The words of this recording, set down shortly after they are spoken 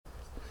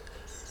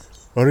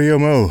Audio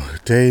Mo,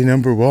 day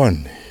number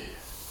 1.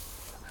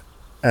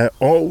 I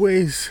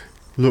always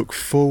look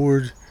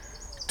forward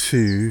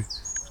to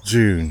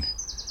June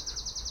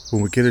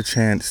when we get a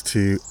chance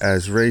to,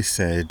 as Ray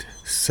said,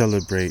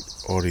 celebrate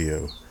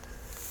audio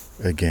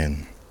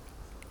again.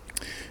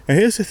 And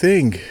here's the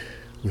thing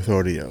with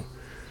audio,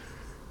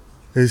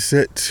 is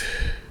that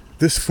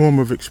this form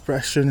of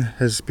expression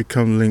has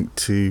become linked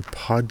to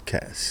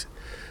podcasts.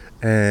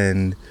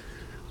 And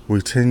we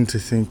tend to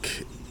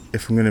think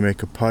if I'm going to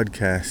make a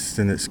podcast,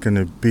 then it's going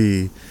to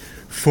be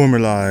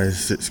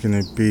formalized. It's going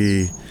to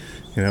be,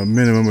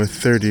 minimum of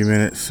 30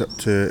 minutes up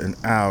to an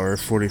hour,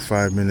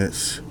 45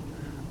 minutes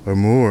or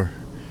more.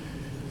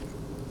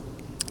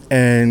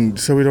 And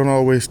so we don't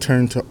always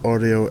turn to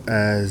audio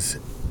as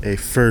a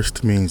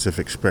first means of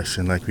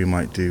expression like we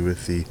might do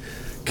with the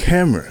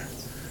camera.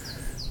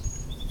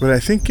 But I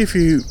think if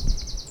you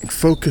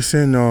focus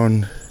in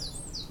on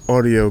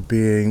audio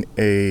being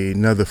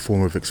another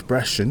form of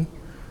expression,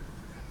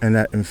 and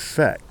that in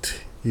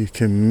fact you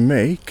can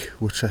make,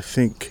 which I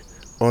think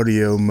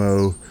Audio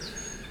Mo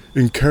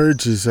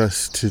encourages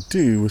us to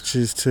do, which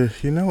is to,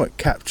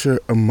 capture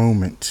a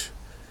moment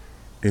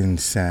in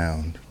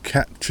sound.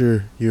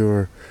 Capture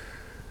your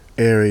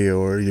area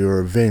or your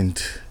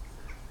event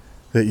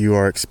that you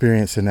are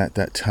experiencing at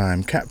that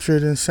time. Capture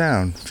it in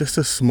sound, just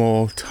a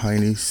small,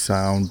 tiny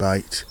sound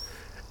bite,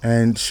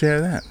 and share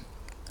that.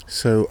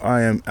 So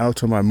I am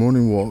out on my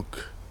morning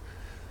walk.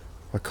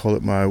 I call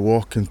it my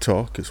walk and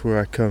talk. It's where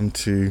I come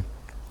to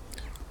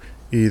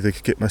either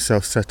get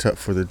myself set up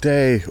for the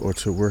day or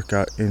to work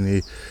out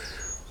any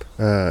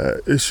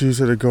issues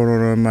that are going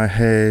on in my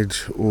head,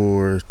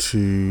 or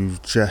to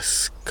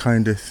just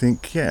kind of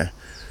think,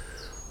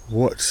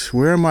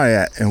 where am I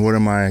at and what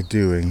am I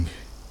doing?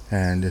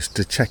 And just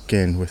to check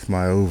in with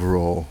my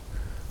overall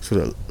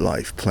sort of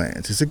life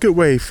plans. It's a good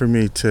way for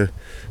me to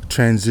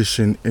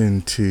transition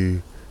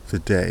into the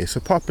day. It's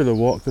a popular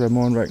walk that I'm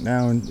on right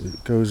now, and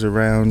it goes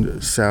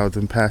around south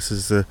and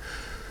passes the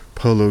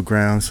polo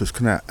grounds, so it's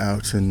kind of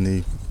out in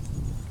the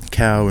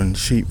cow and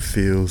sheep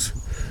fields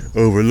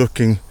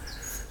overlooking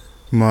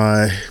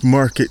my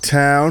market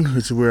town,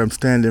 which is where I'm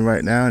standing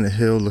right now, in a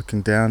hill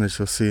looking down, as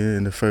you'll see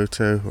in the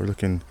photo, or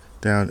looking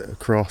down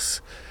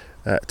across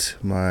at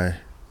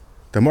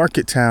the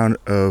market town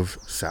of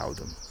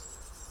Southam.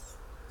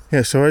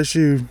 So as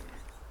you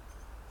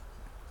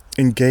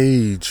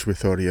engage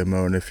with Audio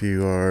Mo, and if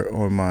you are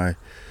on my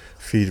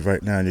feed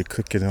right now and you're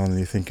clicking on and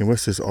you're thinking,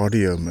 what's this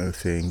Audio Mo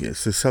thing?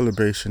 It's a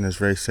celebration, as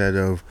Ray said,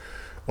 of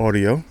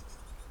audio.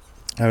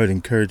 I would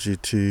encourage you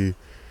to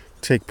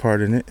take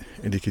part in it,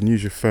 and you can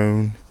use your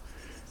phone,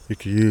 you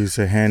can use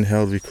a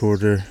handheld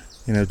recorder,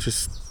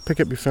 just pick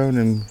up your phone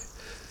and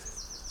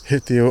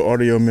hit the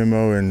audio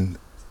memo, and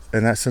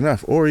that's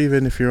enough. Or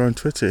even if you're on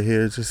Twitter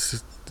here,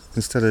 just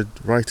instead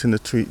of writing a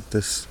tweet,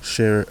 just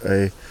share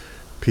a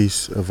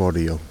piece of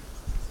audio.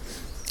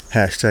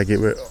 Hashtag it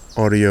with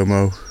Audio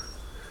Mo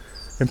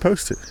and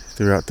post it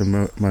throughout the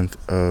month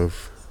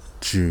of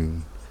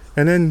June.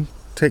 And then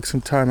take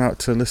some time out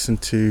to listen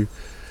to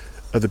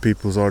other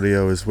people's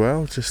audio as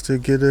well, just to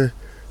get a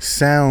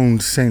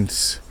sound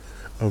sense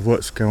of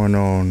what's going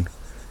on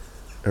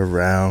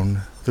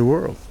around the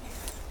world.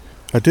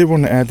 I did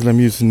want to add that I'm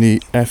using the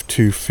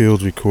F2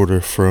 field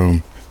recorder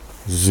from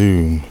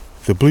Zoom,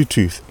 the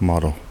Bluetooth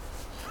model.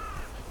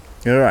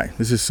 Alright,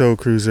 this is Soul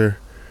Cruiser,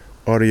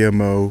 Audio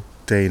Mo,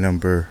 day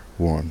number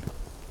 1.